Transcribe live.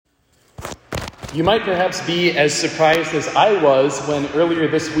You might perhaps be as surprised as I was when earlier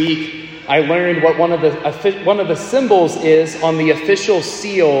this week I learned what one of the symbols is on the official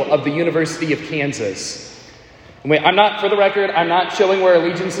seal of the University of Kansas. I'm not showing where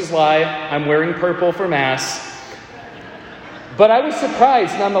allegiances lie. I'm wearing purple for Mass. But I was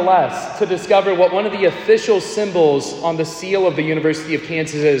surprised nonetheless to discover what one of the official symbols on the seal of the University of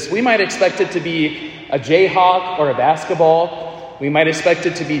Kansas is. We might expect it to be a Jayhawk or a basketball. We might expect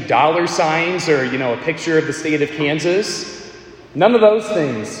it to be dollar signs or, a picture of the state of Kansas. None of those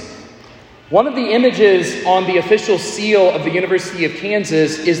things. One of the images on the official seal of the University of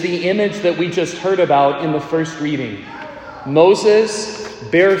Kansas is the image that we just heard about in the first reading. Moses,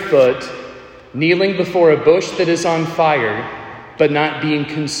 barefoot, kneeling before a bush that is on fire, but not being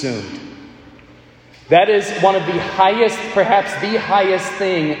consumed. That is one of the highest, perhaps the highest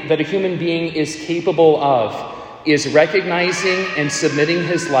thing that a human being is capable of, is recognizing and submitting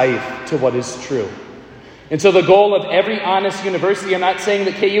his life to what is true. And so the goal of every honest university, I'm not saying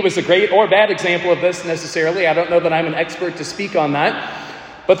that KU is a great or bad example of this necessarily. I don't know that I'm an expert to speak on that.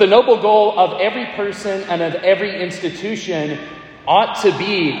 But the noble goal of every person and of every institution ought to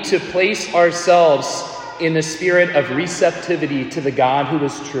be to place ourselves in the spirit of receptivity to the God who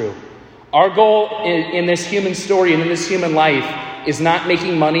is true. Our goal in this human story and in this human life is not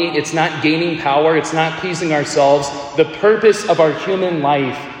making money, it's not gaining power, it's not pleasing ourselves. The purpose of our human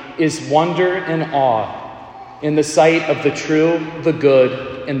life is wonder and awe in the sight of the true, the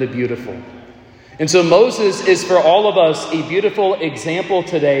good, and the beautiful. And so Moses is for all of us a beautiful example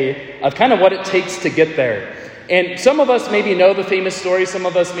today of kind of what it takes to get there. And some of us maybe know the famous story, some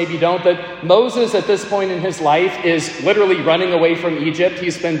of us maybe don't, that Moses at this point in his life is literally running away from Egypt.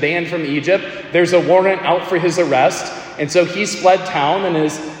 He's been banned from Egypt. There's a warrant out for his arrest. And so he's fled town and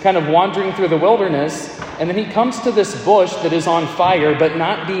is kind of wandering through the wilderness. And then he comes to this bush that is on fire, but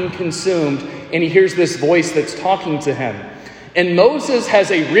not being consumed. And he hears this voice that's talking to him. And Moses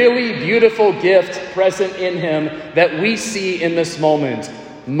has a really beautiful gift present in him that we see in this moment.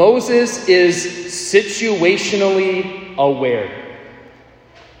 Moses is situationally aware.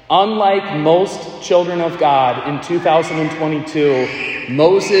 Unlike most children of God in 2022,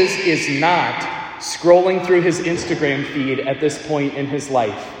 Moses is not scrolling through his Instagram feed at this point in his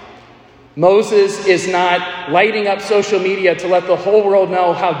life. Moses is not lighting up social media to let the whole world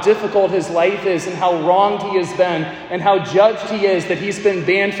know how difficult his life is and how wronged he has been and how judged he is that he's been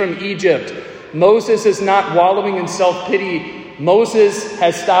banned from Egypt. Moses is not wallowing in self-pity. Moses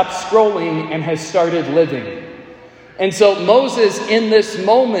has stopped scrolling and has started living. And so Moses in this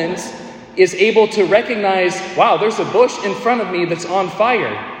moment is able to recognize, wow, there's a bush in front of me that's on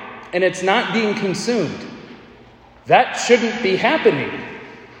fire and it's not being consumed. That shouldn't be happening.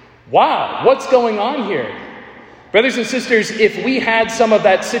 Wow, what's going on here? Brothers and sisters, if we had some of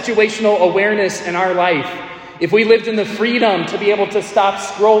that situational awareness in our life, if we lived in the freedom to be able to stop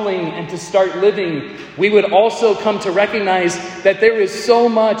scrolling and to start living, we would also come to recognize that there is so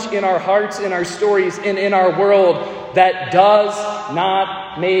much in our hearts, in our stories, and in our world that does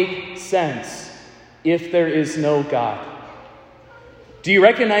not make sense if there is no God. Do you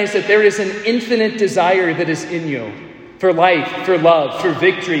recognize that there is an infinite desire that is in you for life, for love, for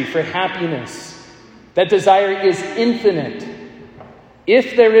victory, for happiness? That desire is infinite.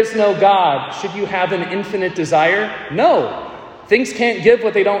 If there is no God, should you have an infinite desire? No. Things can't give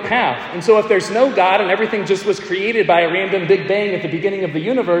what they don't have. And so if there's no God and everything just was created by a random Big Bang at the beginning of the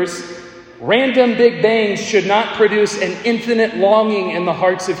universe, random Big Bangs should not produce an infinite longing in the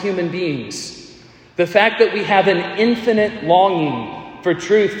hearts of human beings. The fact that we have an infinite longing for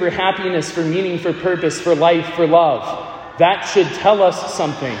truth, for happiness, for meaning, for purpose, for life, for love, that should tell us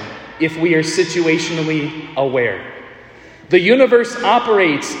something if we are situationally aware. The universe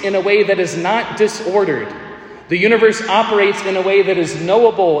operates in a way that is not disordered. The universe operates in a way that is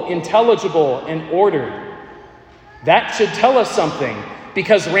knowable, intelligible, and ordered. That should tell us something,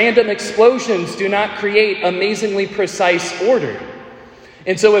 because random explosions do not create amazingly precise order.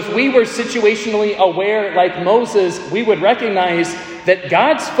 And so if we were situationally aware like Moses, we would recognize that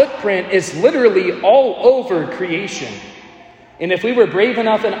God's footprint is literally all over creation. And if we were brave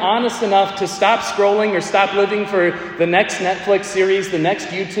enough and honest enough to stop scrolling or stop living for the next Netflix series, the next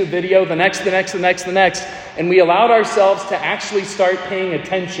YouTube video, the next, and we allowed ourselves to actually start paying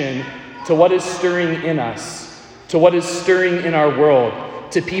attention to what is stirring in us, to what is stirring in our world,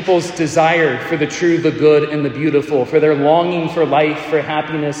 to people's desire for the true, the good, and the beautiful, for their longing for life, for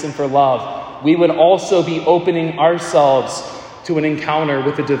happiness, and for love, we would also be opening ourselves to an encounter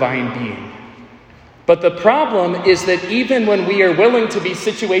with the divine being. But the problem is that even when we are willing to be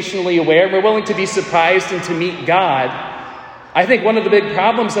situationally aware, we're willing to be surprised and to meet God, I think one of the big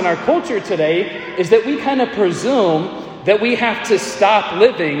problems in our culture today is that we kind of presume that we have to stop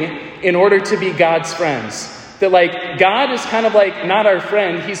living in order to be God's friends. That like God is kind of like not our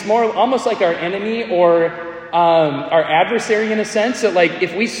friend. He's more almost like our enemy or our adversary in a sense. That like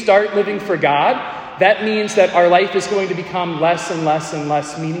if we start living for God, that means that our life is going to become less and less and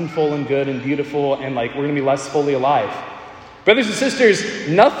less meaningful and good and beautiful, and like we're going to be less fully alive. Brothers and sisters,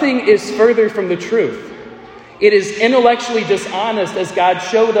 nothing is further from the truth. It is intellectually dishonest, as God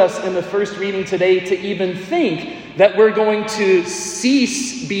showed us in the first reading today, to even think that we're going to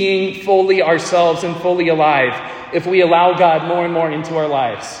cease being fully ourselves and fully alive if we allow God more and more into our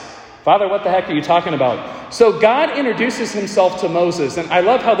lives. Father, what the heck are you talking about? So God introduces himself to Moses, and I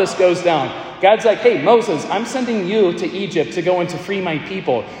love how this goes down. God's like, hey, Moses, I'm sending you to Egypt to go and to free my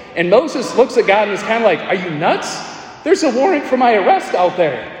people. And Moses looks at God and is kind of like, are you nuts? There's a warrant for my arrest out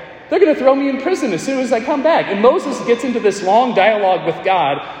there. They're going to throw me in prison as soon as I come back. And Moses gets into this long dialogue with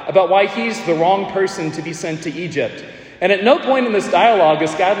God about why he's the wrong person to be sent to Egypt. And at no point in this dialogue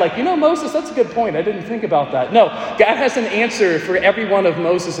is God like, Moses, that's a good point. I didn't think about that. No, God has an answer for every one of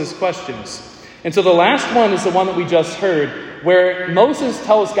Moses' questions. And so the last one is the one that we just heard, where Moses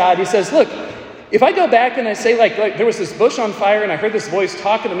tells God, he says, look, if I go back and I say like there was this bush on fire and I heard this voice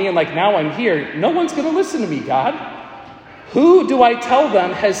talking to me and like now I'm here, no one's going to listen to me, God. Who do I tell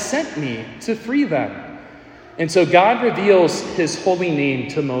them has sent me to free them? And so God reveals his holy name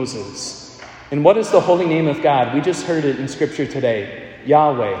to Moses. And what is the holy name of God? We just heard it in Scripture today.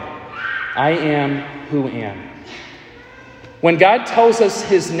 Yahweh. I am who am. When God tells us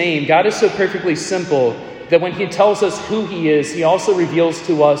his name, God is so perfectly simple that when he tells us who he is, he also reveals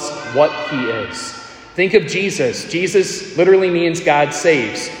to us what he is. Think of Jesus. Jesus literally means God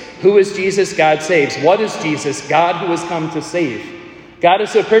saves. Who is Jesus? God saves. What is Jesus? God who has come to save. God is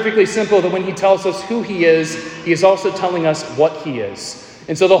so perfectly simple that when he tells us who he is also telling us what he is.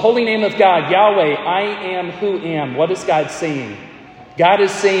 And so the holy name of God, Yahweh, I am who am. What is God saying? God is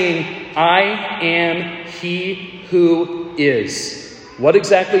saying, I am he who is. What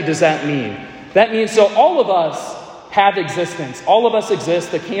exactly does that mean? That means so all of us have existence. All of us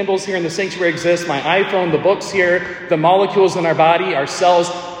exist. The candles here in the sanctuary exist. My iPhone, the books here, the molecules in our body, our cells,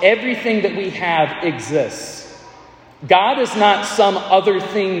 everything that we have exists. God is not some other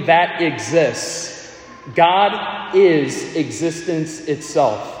thing that exists. God is existence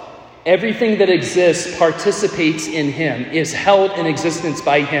itself. Everything that exists participates in him, is held in existence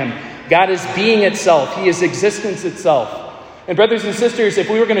by him. God is being itself. He is existence itself. And brothers and sisters, if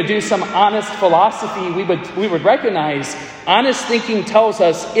we were going to do some honest philosophy, we would recognize honest thinking tells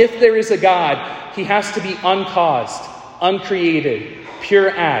us if there is a God, he has to be uncaused, uncreated,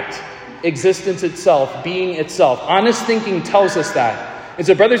 pure act, existence itself, being itself. Honest thinking tells us that. And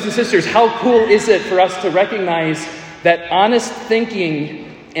so brothers and sisters, how cool is it for us to recognize that honest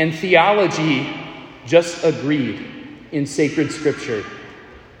thinking and theology just agreed in sacred scripture?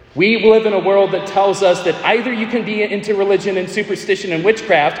 We live in a world that tells us that either you can be into religion and superstition and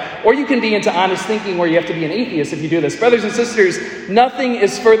witchcraft, or you can be into honest thinking where you have to be an atheist if you do this. Brothers and sisters, nothing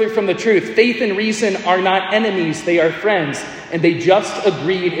is further from the truth. Faith and reason are not enemies, they are friends, and they just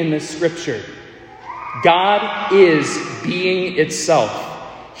agreed in this scripture. God is being itself.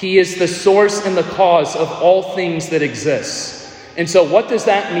 He is the source and the cause of all things that exist. And so what does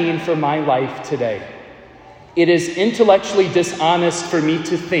that mean for my life today? It is intellectually dishonest for me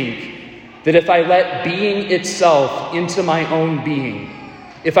to think that if I let being itself into my own being,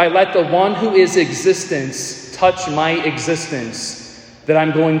 if I let the one who is existence touch my existence, that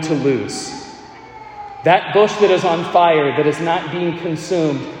I'm going to lose. That bush that is on fire, that is not being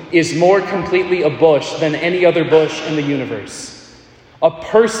consumed, is more completely a bush than any other bush in the universe. A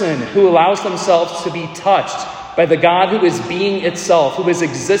person who allows themselves to be touched by the God who is being itself, who is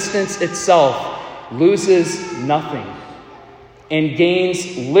existence itself, loses nothing and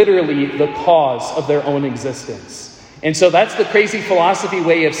gains literally the cause of their own existence. And so that's the crazy philosophy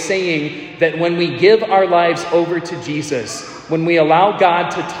way of saying that when we give our lives over to Jesus, when we allow God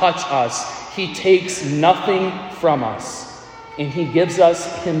to touch us, he takes nothing from us and he gives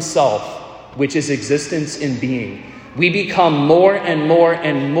us himself, which is existence in being. We become more and more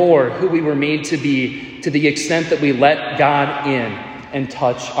and more who we were made to be, to the extent that we let God in and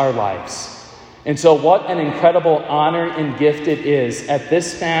touch our lives. And so what an incredible honor and gift it is at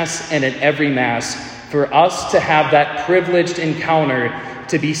this Mass and at every Mass for us to have that privileged encounter,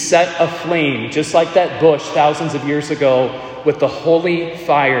 to be set aflame, just like that bush thousands of years ago, with the holy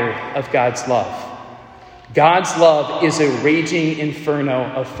fire of God's love. God's love is a raging inferno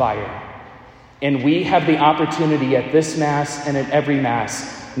of fire. And we have the opportunity at this Mass and at every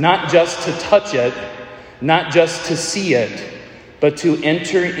Mass, not just to touch it, not just to see it, but to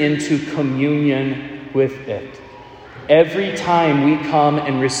enter into communion with it. Every time we come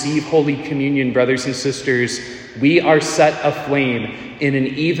and receive Holy Communion, brothers and sisters, we are set aflame in an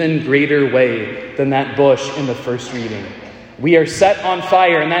even greater way than that bush in the first reading. We are set on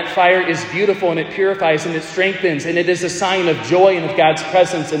fire, and that fire is beautiful, and it purifies, and it strengthens, and it is a sign of joy and of God's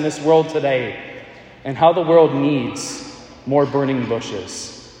presence in this world today. And how the world needs more burning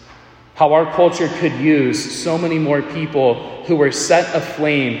bushes. How our culture could use so many more people who are set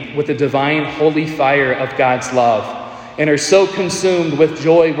aflame with the divine holy fire of God's love, and are so consumed with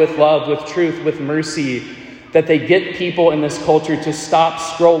joy, with love, with truth, with mercy, that they get people in this culture to stop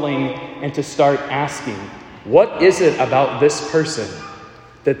scrolling and to start asking, what is it about this person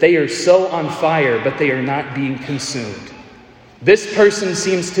that they are so on fire, but they are not being consumed? This person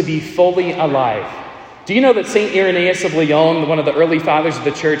seems to be fully alive. Do you know that St. Irenaeus of Lyon, one of the early fathers of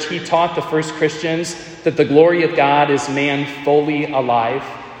the church, he taught the first Christians that the glory of God is man fully alive?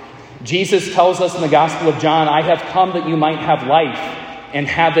 Jesus tells us in the Gospel of John, I have come that you might have life and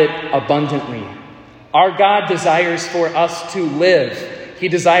have it abundantly. Our God desires for us to live. He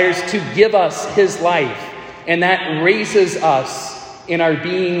desires to give us his life, and that raises us in our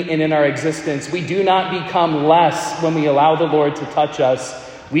being and in our existence. We do not become less when we allow the Lord to touch us.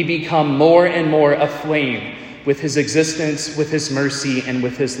 We become more and more aflame with his existence, with his mercy, and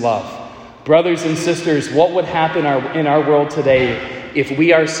with his love. Brothers and sisters, what would happen in our world today if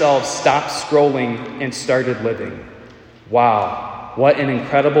we ourselves stopped scrolling and started living? Wow, what an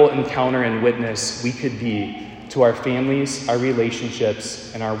incredible encounter and witness we could be to our families, our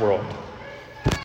relationships, and our world.